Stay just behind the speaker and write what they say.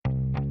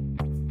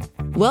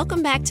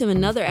Welcome back to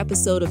another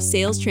episode of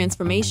Sales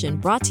Transformation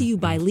brought to you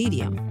by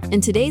Leadium.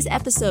 In today's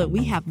episode,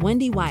 we have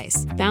Wendy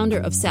Weiss, founder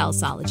of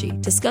Salesology,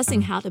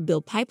 discussing how to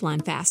build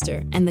pipeline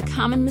faster and the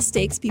common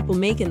mistakes people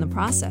make in the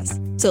process.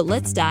 So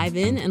let's dive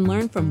in and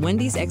learn from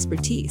Wendy's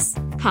expertise.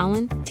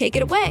 Colin, take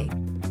it away.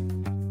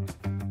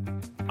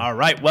 All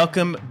right,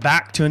 welcome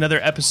back to another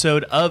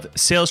episode of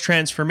Sales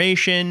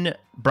Transformation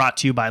brought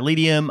to you by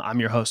Leadium. I'm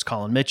your host,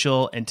 Colin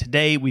Mitchell, and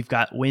today we've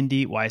got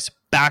Wendy Weiss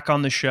back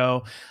on the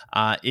show.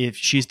 If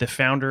she's the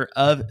founder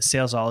of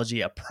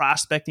Salesology, a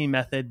prospecting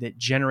method that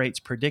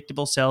generates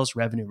predictable sales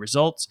revenue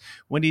results.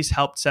 Wendy's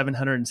helped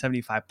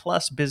 775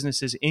 plus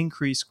businesses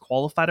increase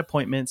qualified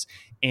appointments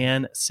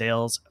and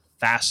sales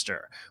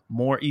faster,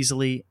 more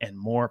easily, and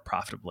more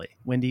profitably.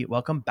 Wendy,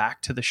 welcome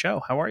back to the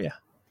show. How are you?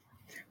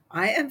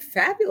 I am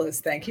fabulous.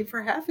 Thank you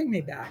for having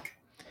me back.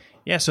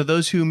 Yeah, so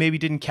those who maybe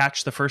didn't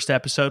catch the first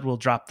episode, we'll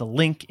drop the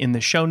link in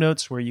the show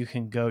notes where you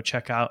can go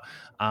check out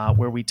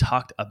where we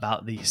talked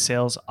about the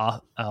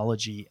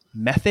Salesology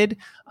method.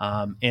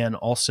 And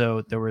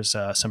also there was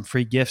some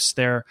free gifts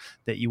there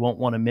that you won't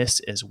want to miss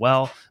as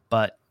well.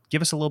 But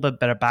give us a little bit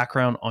better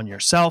background on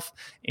yourself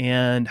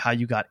and how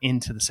you got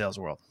into the sales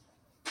world.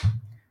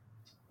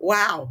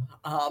 Wow.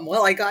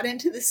 Well, I got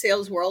into the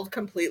sales world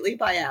completely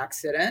by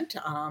accident.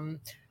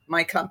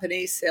 My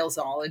company,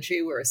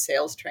 Salesology, we're a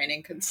sales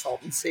training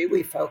consultancy.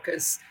 We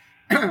focus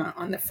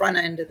on the front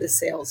end of the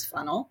sales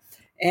funnel.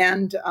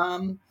 And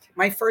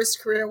my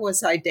first career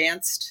was I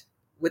danced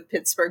with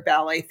Pittsburgh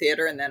Ballet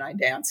Theater, and then I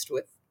danced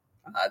with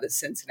the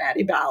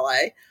Cincinnati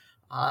Ballet.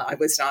 I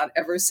was not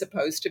ever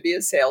supposed to be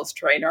a sales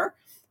trainer,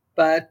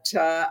 but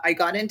I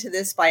got into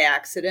this by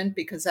accident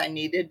because I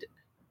needed,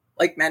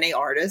 like many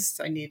artists,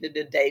 I needed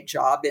a day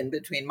job in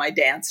between my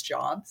dance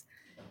jobs.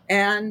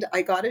 And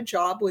I got a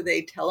job with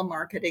a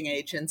telemarketing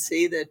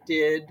agency that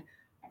did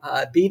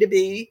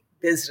B2B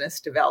business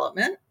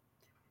development.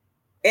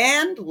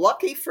 And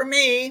lucky for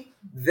me,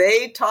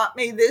 they taught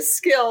me this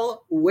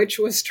skill, which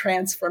was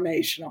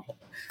transformational.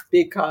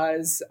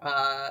 Because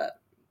a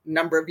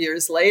number of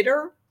years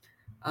later,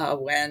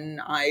 when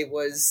I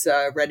was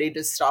ready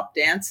to stop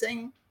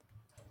dancing,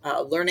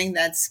 learning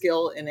that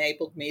skill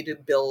enabled me to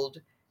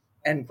build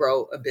and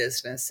grow a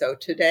business. So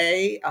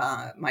today,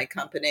 my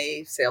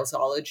company,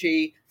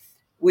 Salesology,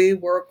 we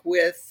work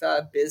with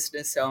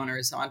business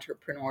owners,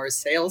 entrepreneurs,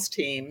 sales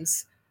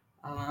teams,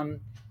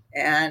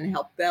 and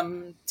help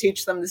them,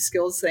 teach them the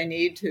skills they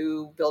need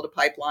to build a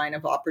pipeline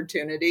of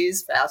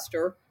opportunities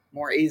faster,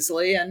 more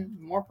easily,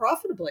 and more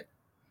profitably.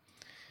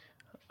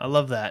 I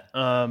love that.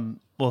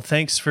 Well,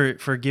 thanks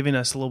for giving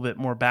us a little bit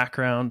more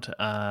background.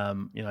 I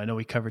know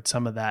we covered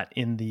some of that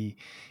in the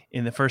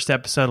first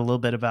episode, a little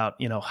bit about,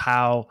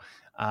 how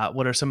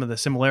what are some of the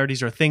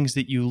similarities or things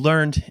that you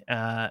learned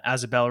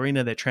as a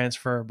ballerina that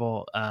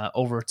transferable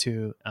over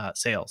to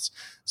sales?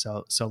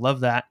 So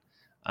love that.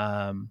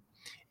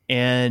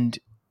 And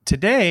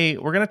today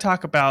we're going to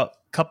talk about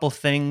a couple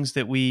things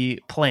that we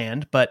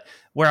planned, but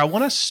where I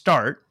want to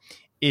start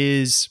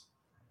is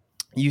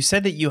you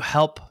said that you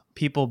help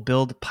people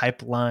build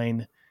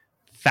pipeline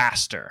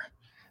faster.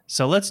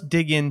 So let's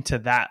dig into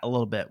that a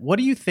little bit. What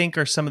do you think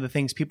are some of the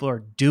things people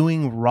are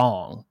doing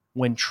wrong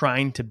when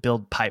trying to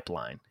build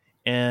pipeline?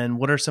 And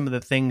what are some of the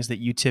things that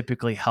you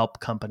typically help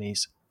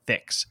companies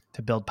fix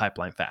to build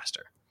pipeline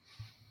faster?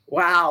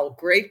 Wow,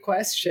 great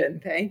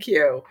question. Thank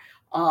you.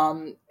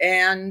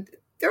 And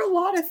there are a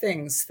lot of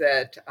things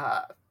that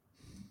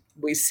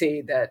we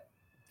see that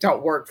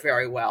don't work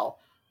very well.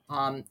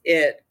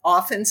 It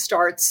often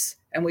starts,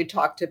 and we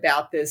talked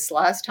about this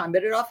last time,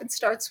 but it often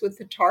starts with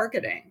the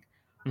targeting.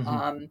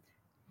 Mm-hmm.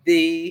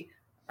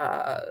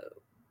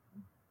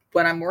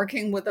 When I'm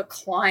working with a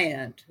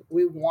client,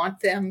 we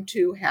want them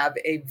to have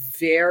a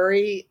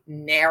very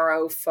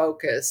narrow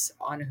focus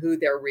on who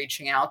they're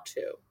reaching out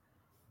to.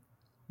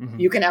 Mm-hmm.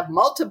 You can have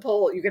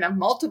multiple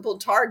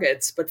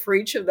targets, but for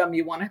each of them,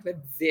 you want to have a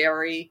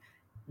very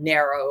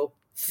narrow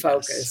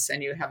focus. Yes.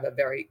 And you have a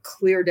very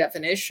clear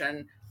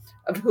definition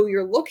of who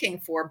you're looking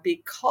for,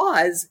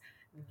 because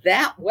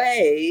that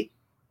way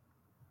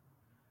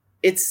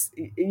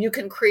you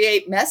can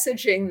create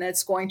messaging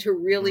that's going to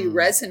really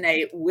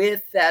resonate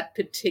with that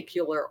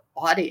particular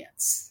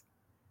audience.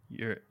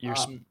 You're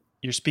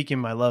speaking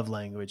my love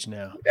language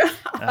now,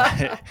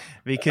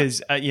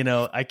 because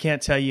I can't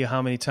tell you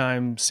how many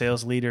times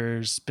sales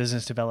leaders,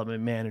 business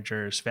development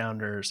managers,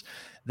 founders,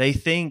 they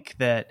think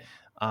that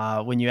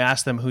when you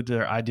ask them who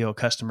their ideal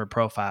customer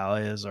profile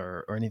is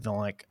or anything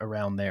like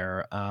around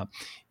there,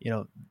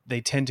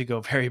 they tend to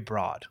go very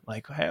broad.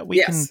 Like, hey,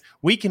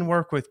 we can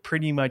work with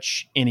pretty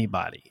much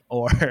anybody,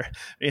 or,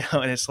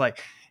 and it's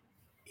like,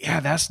 yeah,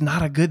 that's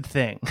not a good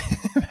thing.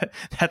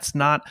 That's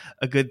not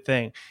a good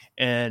thing.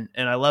 And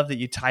I love that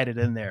you tied it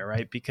in there,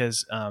 right?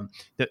 Because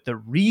the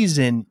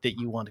reason that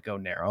you want to go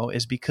narrow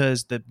is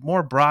because the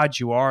more broad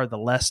you are, the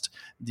less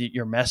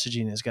your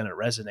messaging is going to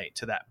resonate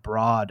to that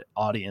broad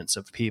audience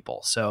of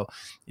people. So,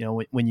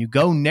 when you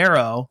go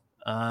narrow,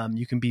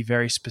 you can be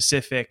very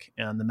specific,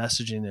 and the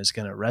messaging is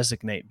going to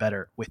resonate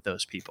better with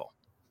those people.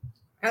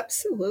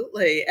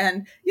 Absolutely.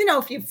 And,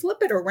 if you flip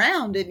it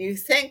around and you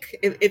think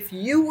if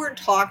you were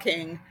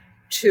talking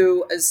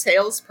to a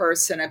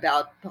salesperson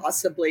about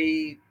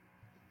possibly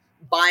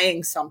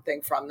buying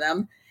something from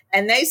them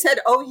and they said,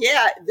 oh,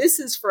 yeah, this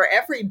is for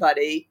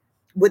everybody,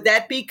 would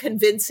that be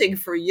convincing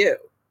for you?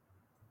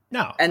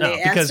 No, And the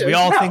because answer we is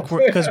all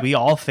no. we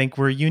all think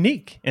we're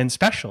unique and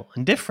special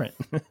and different.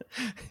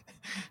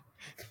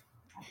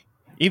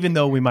 Even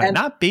though we might And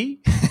not be,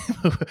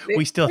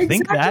 we still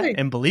think that exactly.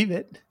 and believe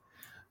it.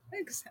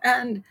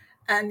 And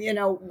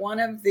one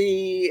of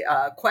the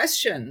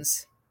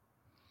questions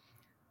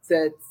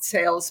that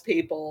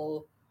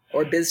salespeople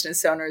or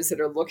business owners that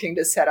are looking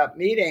to set up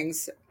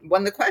meetings,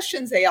 one of the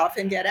questions they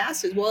often get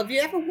asked is, well, have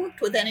you ever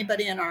worked with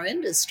anybody in our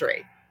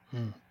industry?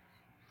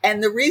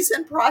 And the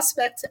reason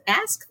prospects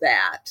ask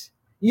that,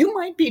 you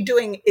might be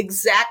doing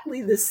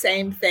exactly the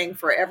same thing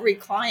for every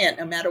client,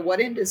 no matter what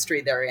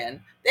industry they're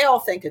in. They all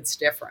think it's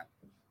different.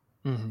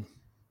 Mm-hmm.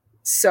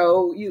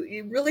 So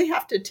you really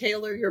have to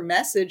tailor your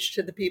message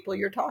to the people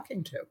you're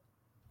talking to.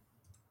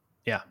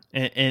 Yeah.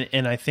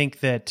 And I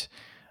think that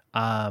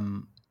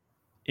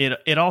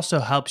it also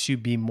helps you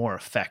be more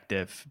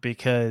effective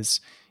because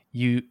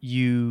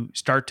you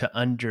start to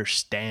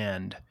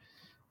understand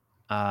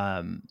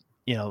your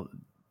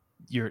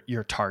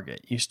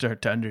target. You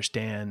start to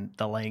understand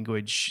the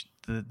language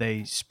that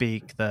they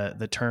speak,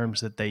 the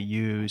terms that they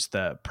use,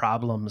 the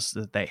problems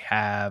that they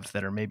have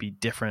that are maybe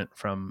different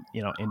from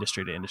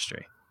industry to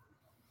industry.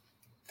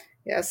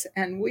 Yes,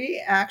 and we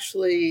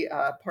actually,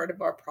 part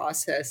of our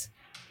process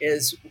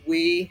is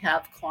we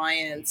have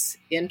clients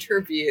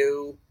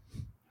interview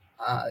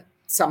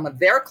some of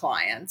their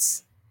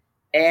clients.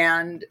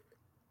 And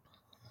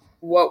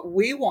what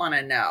we want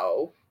to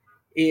know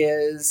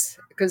is,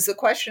 because the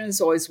question is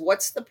always,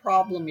 what's the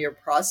problem your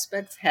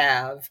prospects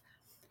have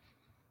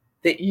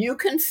that you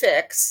can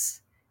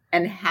fix?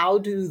 And how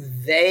do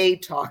they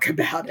talk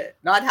about it?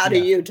 Not how do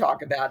you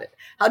talk about it?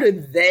 How do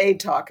they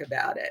talk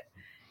about it?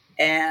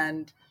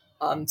 And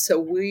so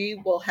we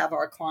will have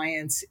our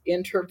clients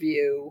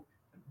interview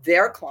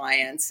their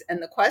clients. And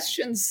the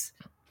questions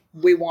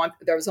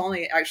there's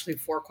only actually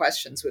 4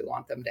 questions we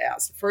want them to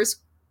ask.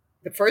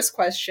 The first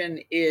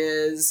question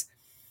is,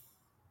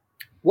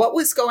 what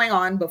was going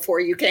on before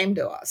you came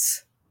to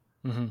us?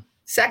 Mm-hmm.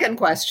 Second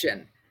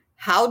question,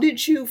 how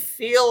did you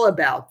feel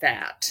about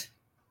that?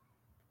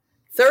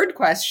 Third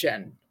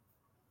question,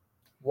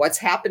 what's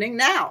happening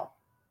now?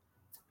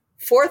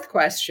 Fourth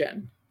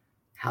question,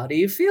 how do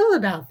you feel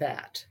about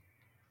that?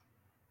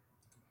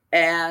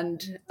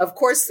 And of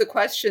course, the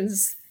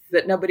questions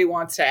that nobody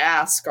wants to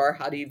ask are,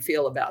 how do you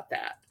feel about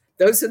that?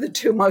 Those are the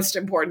 2 most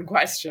important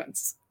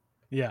questions.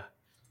 Yeah.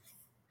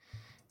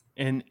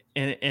 And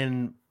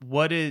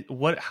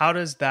how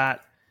does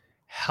that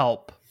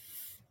help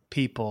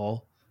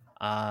people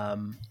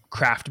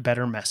craft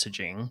better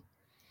messaging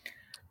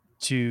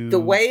to the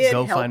way it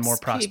go helps find more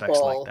prospects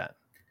like that?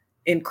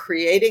 In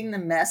creating the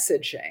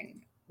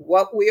messaging,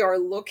 what we are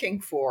looking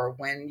for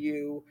when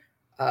you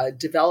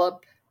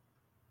develop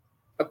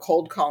a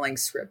cold calling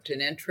script,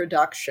 an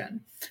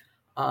introduction,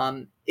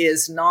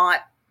 is not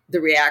the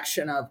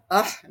reaction of,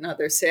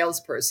 another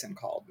salesperson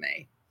called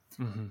me.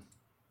 Mm-hmm.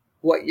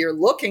 What you're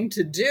looking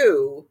to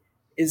do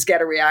is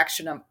get a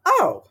reaction of,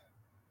 oh,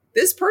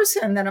 this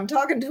person that I'm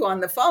talking to on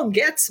the phone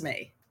gets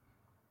me.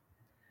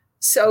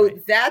 So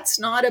right. That's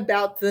not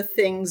about the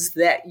things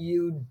that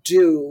you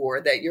do or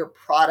that your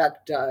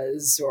product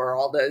does or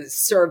all the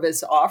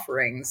service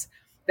offerings.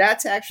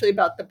 That's actually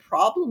about the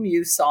problem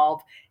you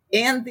solve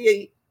and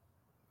the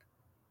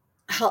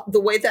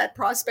way that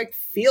prospect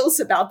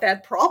feels about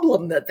that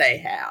problem that they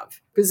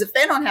have. Because if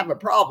they don't have a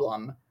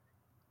problem,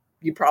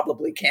 you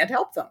probably can't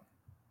help them.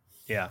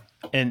 Yeah.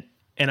 And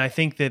I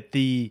think that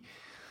the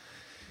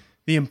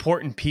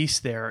important piece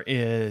there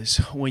is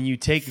when you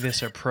take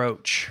this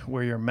approach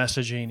where your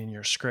messaging and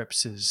your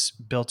scripts is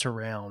built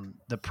around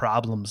the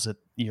problems that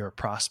your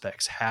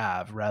prospects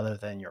have rather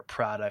than your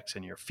products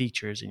and your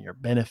features and your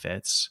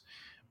benefits.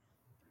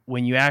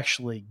 When you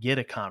actually get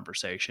a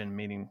conversation,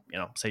 meaning,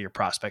 say you're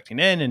prospecting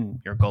in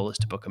and your goal is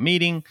to book a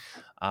meeting,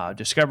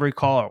 discovery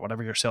call, or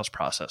whatever your sales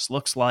process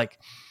looks like,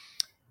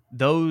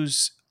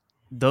 those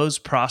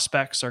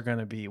prospects are going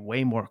to be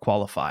way more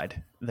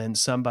qualified than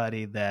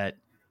somebody that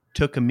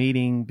took a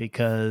meeting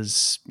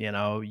because,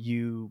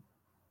 you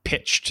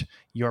pitched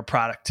your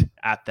product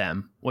at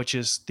them, which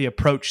is the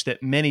approach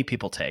that many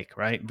people take,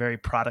 right? Very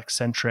product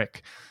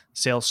centric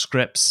sales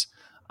scripts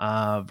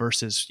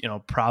versus,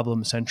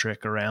 problem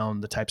centric around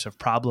the types of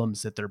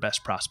problems that their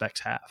best prospects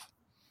have.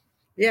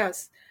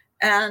 Yes.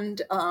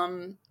 And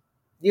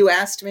you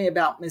asked me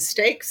about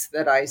mistakes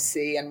that I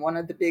see. And one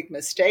of the big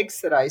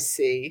mistakes that I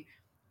see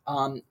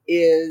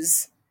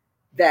is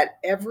that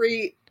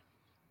every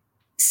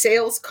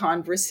sales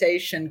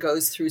conversation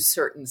goes through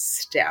certain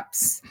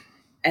steps.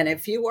 And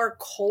if you are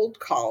cold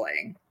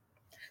calling,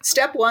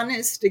 step 1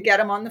 is to get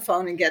them on the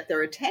phone and get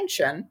their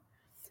attention.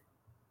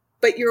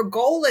 But your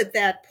goal at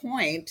that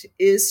point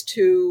is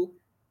to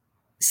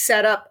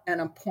set up an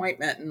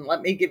appointment. And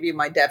let me give you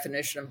my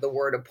definition of the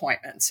word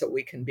appointment so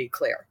we can be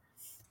clear.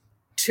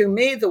 To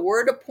me, the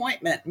word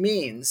appointment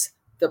means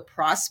the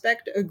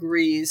prospect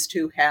agrees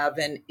to have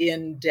an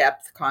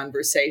in-depth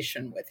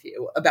conversation with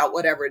you about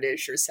whatever it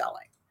is you're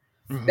selling.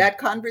 Mm-hmm. That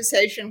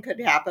conversation could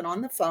happen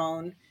on the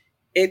phone.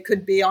 It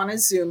could be on a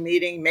Zoom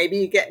meeting. Maybe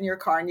you get in your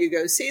car and you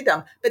go see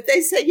them. But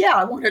they say, yeah,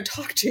 I want to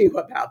talk to you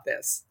about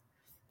this.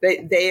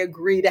 They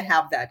agree to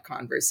have that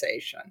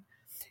conversation.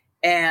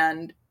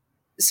 And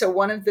so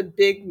one of the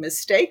big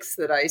mistakes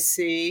that I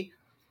see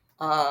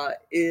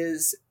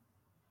is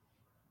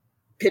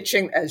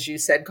pitching, as you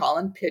said,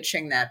 Colin,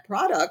 pitching that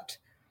product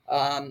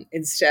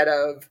instead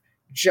of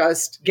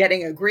just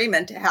getting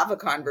agreement to have a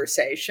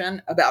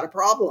conversation about a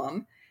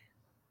problem.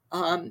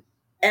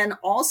 And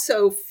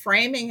also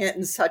framing it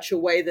in such a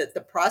way that the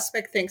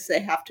prospect thinks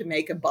they have to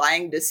make a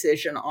buying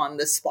decision on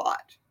the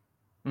spot,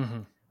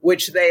 mm-hmm.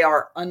 which they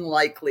are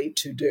unlikely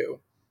to do.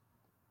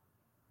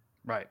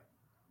 Right.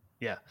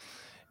 Yeah.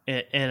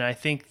 And I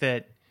think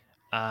that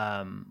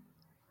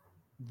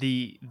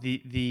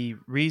the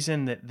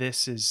reason that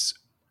this is,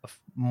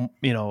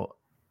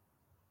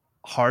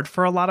 hard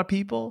for a lot of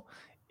people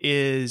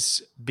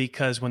is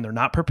because when they're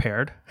not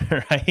prepared,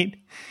 right?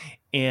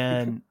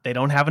 And they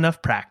don't have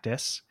enough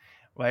practice,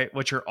 right?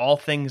 Which are all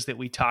things that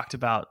we talked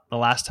about the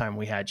last time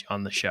we had you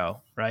on the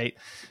show, right?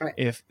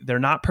 If they're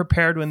not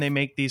prepared when they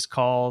make these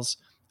calls,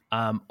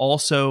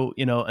 also,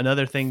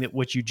 another thing that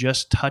what you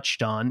just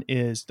touched on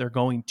is they're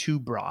going too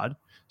broad.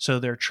 So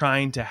they're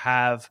trying to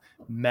have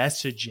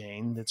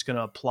messaging that's going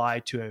to apply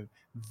to a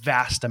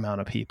vast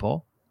amount of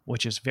people,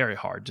 which is very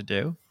hard to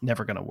do,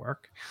 never going to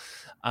work.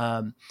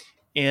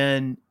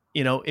 And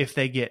if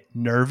they get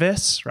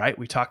nervous, right?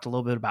 We talked a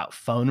little bit about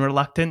phone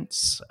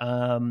reluctance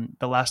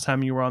the last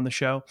time you were on the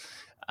show.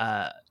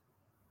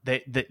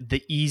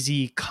 The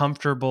easy,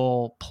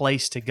 comfortable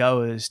place to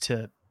go is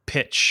to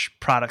pitch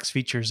products,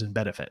 features, and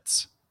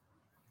benefits.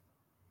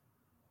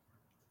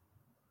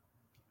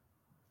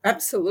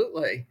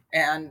 Absolutely.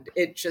 And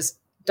it just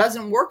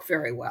doesn't work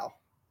very well.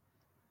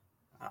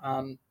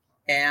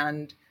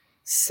 And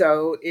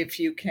so if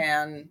you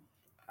can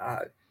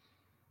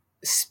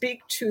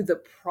speak to the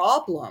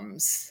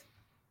problems,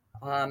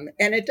 and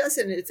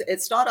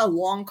it's not a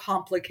long,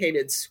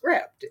 complicated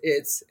script.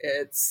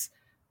 It's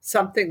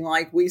something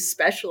like, we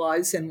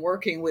specialize in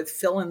working with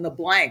fill in the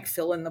blank,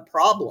 fill in the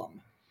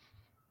problem.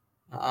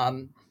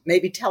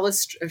 Maybe tell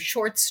us a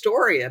short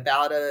story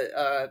about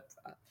a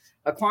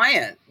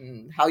client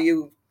and how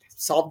you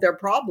solved their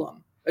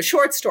problem. A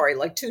short story,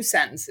 like 2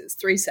 sentences,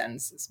 3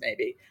 sentences,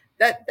 maybe.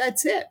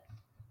 That's it.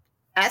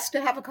 Ask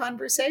to have a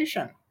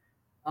conversation.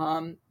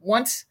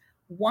 Once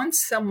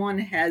someone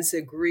has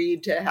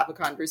agreed to have a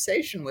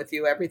conversation with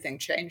you, everything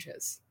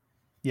changes.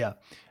 Yeah.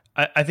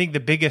 I think the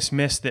biggest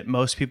miss that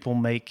most people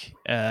make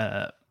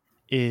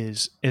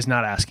is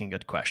not asking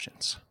good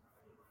questions.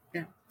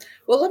 Yeah.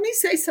 Well, let me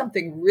say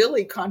something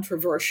really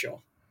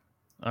controversial.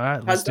 All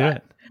right, let's do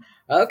it.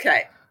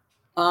 Okay.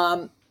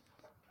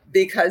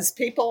 Because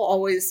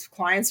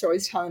clients are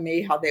always telling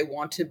me how they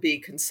want to be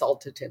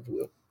consultative.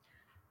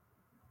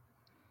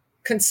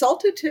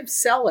 Consultative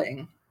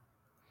selling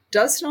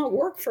does not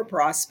work for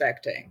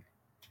prospecting.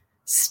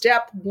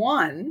 Step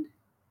 1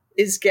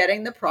 is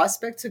getting the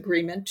prospect's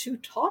agreement to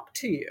talk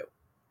to you.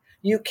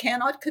 You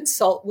cannot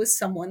consult with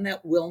someone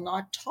that will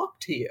not talk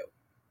to you.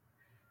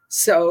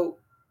 So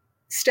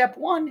step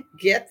 1,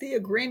 get the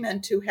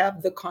agreement to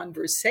have the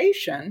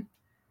conversation,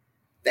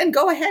 then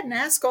go ahead and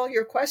ask all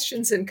your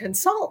questions and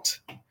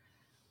consult.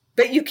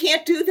 But you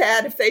can't do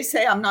that if they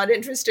say, I'm not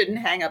interested, and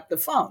hang up the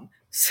phone.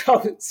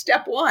 So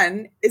step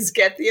 1 is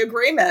get the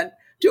agreement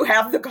to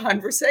have the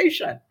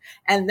conversation.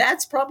 And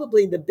that's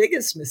probably the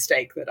biggest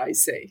mistake that I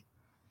see.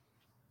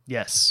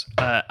 Yes,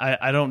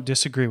 I don't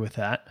disagree with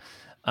that.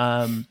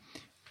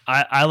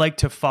 I like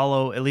to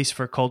follow, at least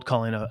for cold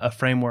calling, a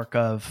framework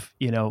of,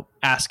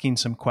 asking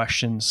some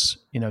questions,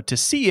 to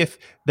see if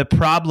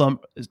the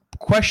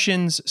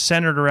questions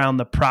centered around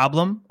the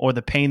problem or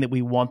the pain that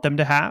we want them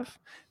to have,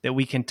 that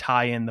we can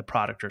tie in the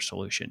product or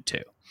solution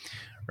to.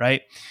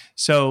 Right.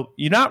 So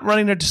you're not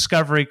running a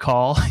discovery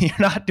call. You're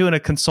not doing a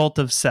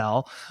consultative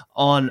sell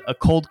on a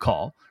cold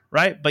call.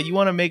 Right. But you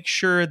want to make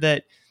sure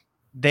that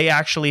they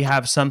actually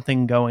have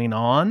something going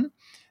on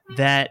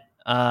that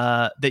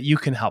you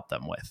can help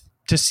them with,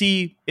 to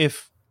see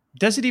if,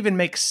 does it even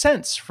make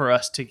sense for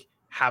us to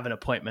have an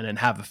appointment and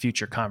have a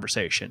future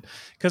conversation?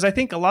 Because I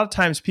think a lot of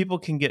times people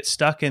can get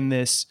stuck in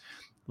this,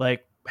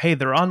 like, hey,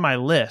 they're on my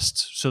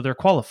list, so they're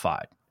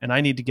qualified and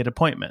I need to get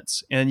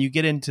appointments. And you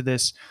get into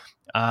this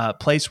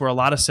place where a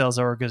lot of sales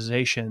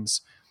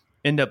organizations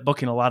end up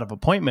booking a lot of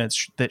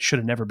appointments that should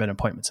have never been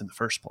appointments in the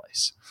first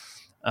place.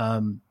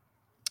 And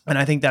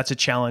I think that's a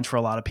challenge for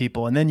a lot of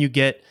people. And then you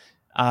get,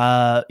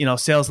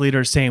 sales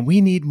leaders saying, we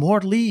need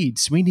more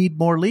leads. We need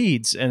more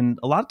leads. And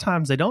a lot of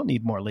times they don't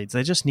need more leads.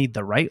 They just need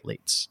the right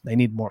leads. They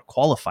need more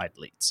qualified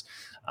leads,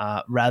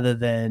 rather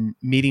than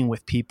meeting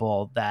with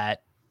people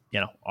that,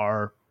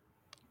 are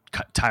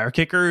tire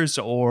kickers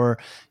or,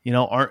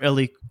 aren't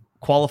really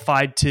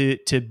qualified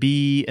to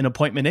be an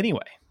appointment anyway.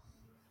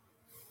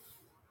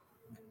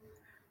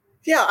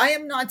 Yeah, I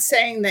am not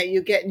saying that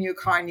you get in your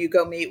car and you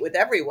go meet with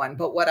everyone.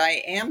 But what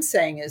I am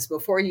saying is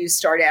before you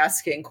start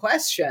asking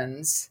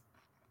questions,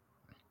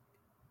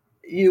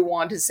 you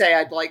want to say,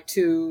 I'd like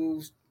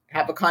to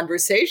have a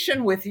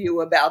conversation with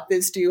you about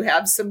this. Do you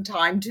have some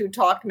time to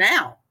talk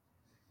now?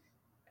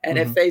 And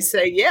if they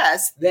say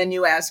yes, then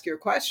you ask your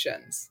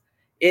questions.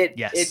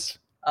 Yes.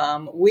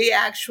 We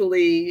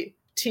actually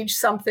teach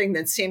something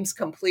that seems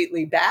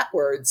completely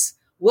backwards.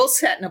 We'll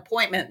set an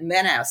appointment and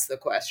then ask the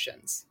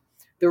questions.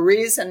 The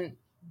reason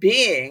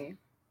being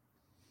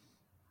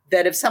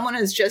that if someone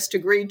has just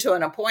agreed to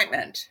an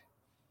appointment,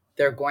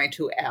 they're going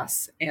to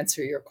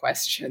answer your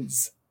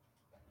questions.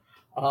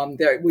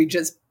 We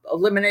just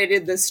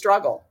eliminated this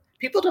struggle.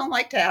 People don't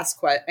like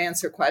to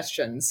answer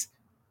questions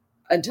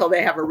until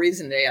they have a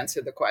reason to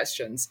answer the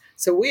questions.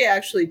 So we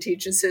actually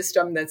teach a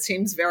system that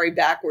seems very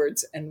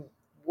backwards and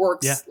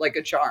works like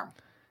a charm.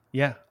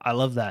 Yeah, I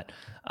love that.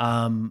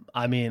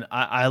 I mean,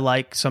 I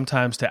like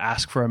sometimes to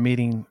ask for a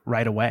meeting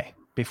right away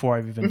before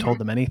I've even told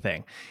them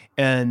anything.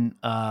 And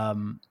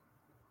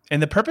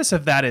the purpose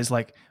of that is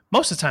like,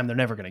 most of the time they're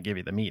never going to give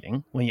you the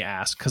meeting when you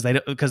ask,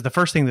 because the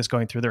first thing that's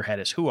going through their head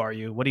is, who are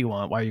you? What do you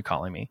want? Why are you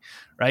calling me?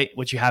 Right?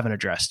 Which you haven't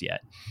addressed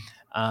yet.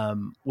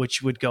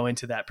 Which would go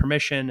into that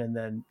permission and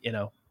then,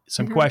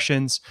 some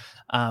questions.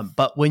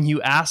 But when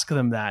you ask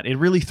them that, it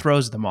really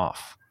throws them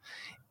off.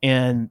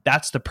 And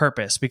that's the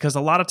purpose, because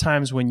a lot of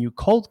times when you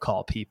cold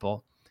call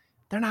people,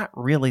 they're not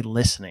really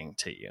listening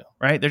to you,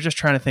 right? They're just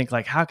trying to think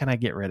like, how can I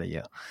get rid of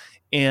you?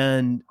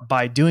 And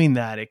by doing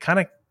that, it kind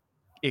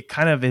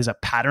of is a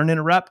pattern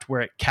interrupt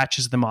where it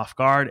catches them off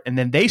guard. And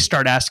then they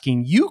start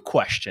asking you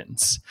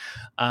questions.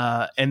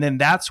 And then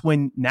that's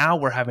when now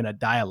we're having a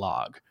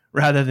dialogue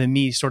rather than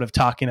me sort of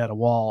talking at a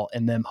wall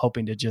and them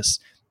hoping to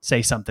just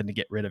say something to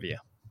get rid of you.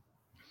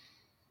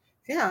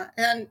 Yeah.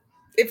 And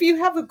if you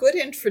have a good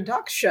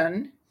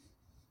introduction,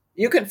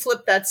 you can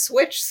flip that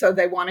switch so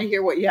they want to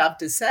hear what you have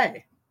to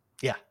say.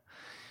 Yeah.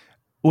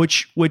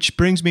 Which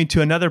brings me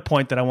to another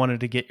point that I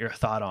wanted to get your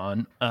thought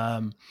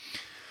on,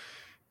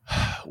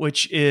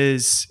 which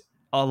is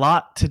a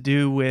lot to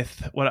do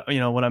with what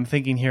I'm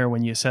thinking here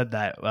when you said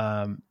that,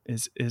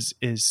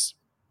 is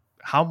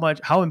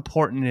how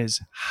important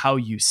is how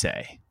you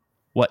say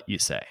what you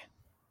say.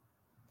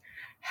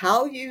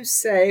 How you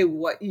say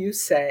what you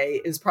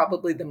say is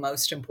probably the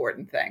most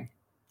important thing.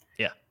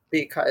 Yeah.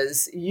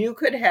 Because you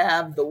could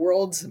have the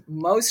world's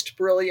most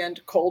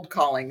brilliant cold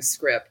calling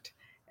script,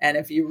 and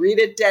if you read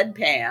it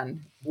deadpan,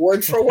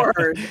 word for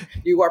word,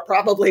 you are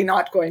probably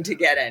not going to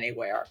get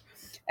anywhere.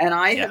 And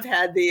I have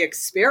had the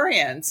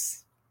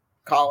experience,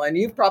 Colin,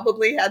 you've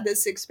probably had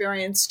this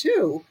experience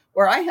too,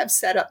 where I have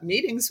set up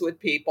meetings with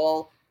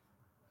people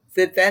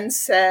that then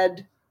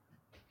said,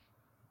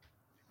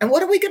 and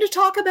what are we going to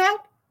talk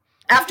about?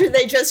 After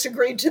they just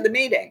agreed to the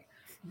meeting.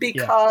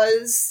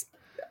 Because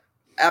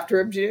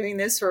after doing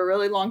this for a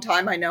really long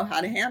time, I know how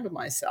to handle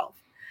myself.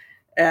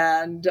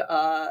 And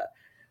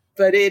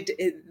but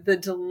the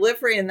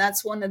delivery, and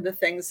that's one of the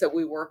things that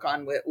we work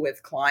on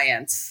with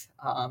clients,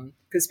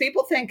 because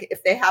people think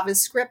if they have a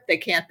script, they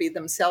can't be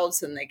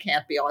themselves and they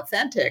can't be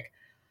authentic.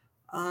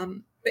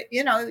 But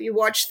you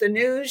watch the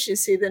news, you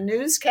see the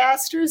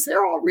newscasters,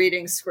 they're all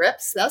reading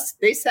scripts.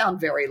 They sound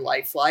very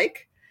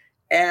lifelike.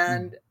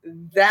 And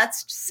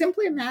that's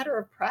simply a matter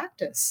of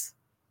practice.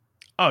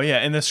 Oh, yeah.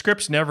 And the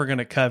script's never going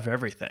to cover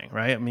everything,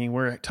 right? I mean,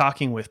 we're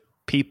talking with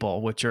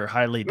people, which are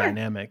highly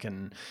dynamic,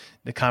 and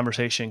the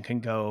conversation can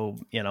go,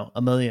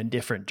 a million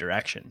different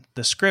directions.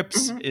 The script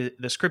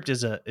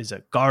is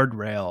a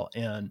guardrail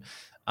and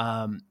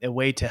a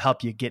way to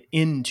help you get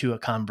into a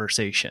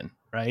conversation,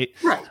 right?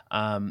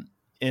 Right.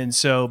 And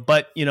so,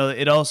 but,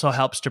 it also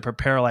helps to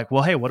prepare like,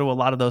 well, hey, what do a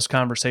lot of those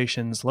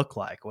conversations look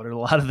like? What are a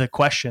lot of the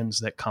questions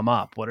that come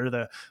up? What are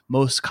the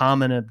most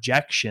common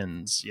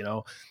objections?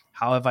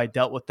 How have I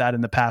dealt with that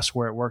in the past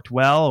where it worked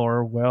well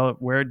or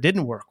where it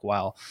didn't work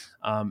well?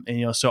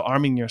 So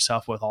arming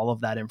yourself with all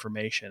of that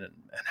information and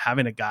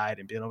having a guide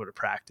and being able to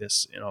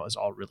practice, is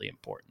all really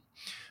important.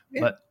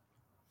 Yeah. But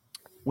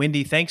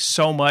Wendy, thanks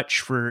so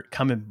much for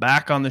coming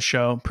back on the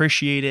show.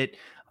 Appreciate it.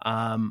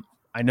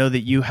 I know that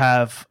you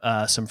have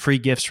some free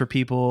gifts for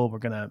people. We're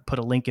going to put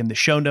a link in the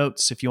show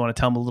notes if you want to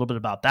tell them a little bit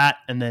about that.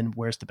 And then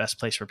where's the best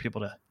place for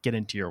people to get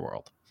into your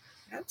world?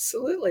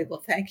 Absolutely.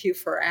 Well, thank you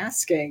for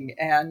asking.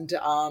 And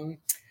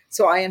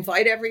so I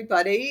invite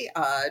everybody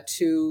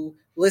to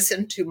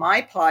listen to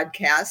my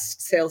podcast,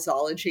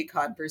 Salesology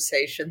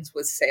Conversations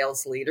with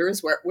Sales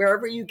Leaders,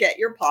 wherever you get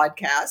your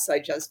podcasts.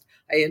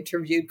 I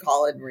interviewed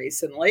Colin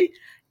recently.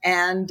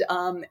 And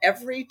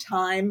every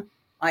time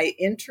I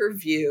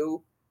interview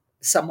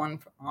someone,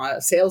 a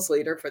sales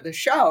leader for the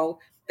show,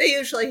 they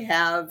usually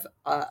have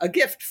a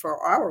gift for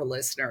our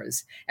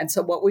listeners. And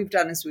so what we've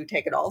done is we've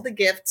taken all the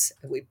gifts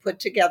and we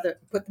put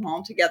them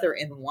all together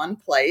in one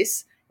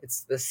place.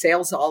 It's the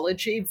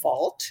Salesology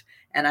Vault.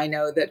 And I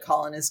know that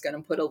Colin is going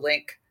to put a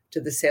link to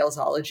the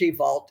Salesology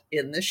Vault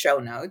in the show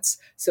notes.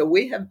 So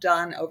we have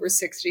done over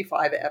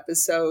 65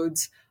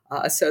 episodes.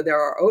 So there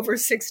are over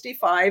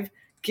 65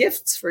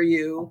 gifts for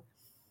you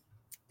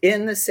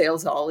in the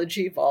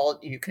Salesology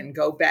Vault, you can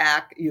go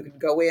back, you can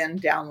go in,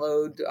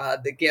 download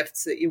the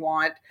gifts that you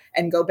want,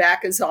 and go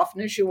back as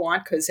often as you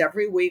want, because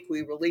every week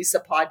we release a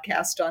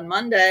podcast on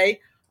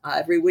Monday.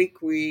 Every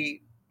week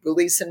we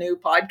release a new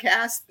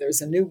podcast.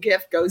 There's a new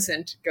gift goes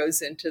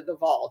into the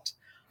vault.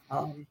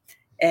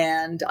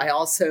 And I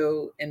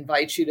also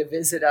invite you to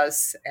visit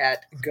us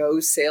at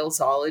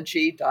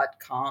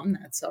gosalesology.com.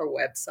 That's our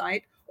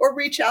website. Or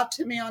reach out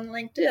to me on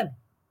LinkedIn.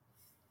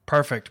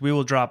 Perfect. We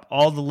will drop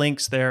all the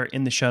links there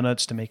in the show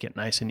notes to make it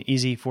nice and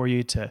easy for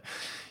you to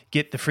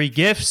get the free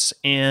gifts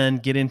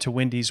and get into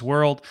Wendy's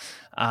world.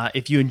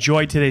 If you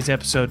enjoyed today's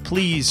episode,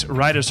 please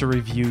write us a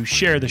review,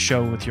 share the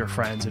show with your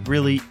friends. It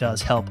really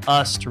does help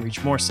us to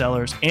reach more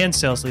sellers and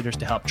sales leaders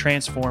to help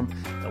transform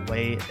the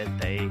way that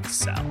they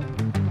sell.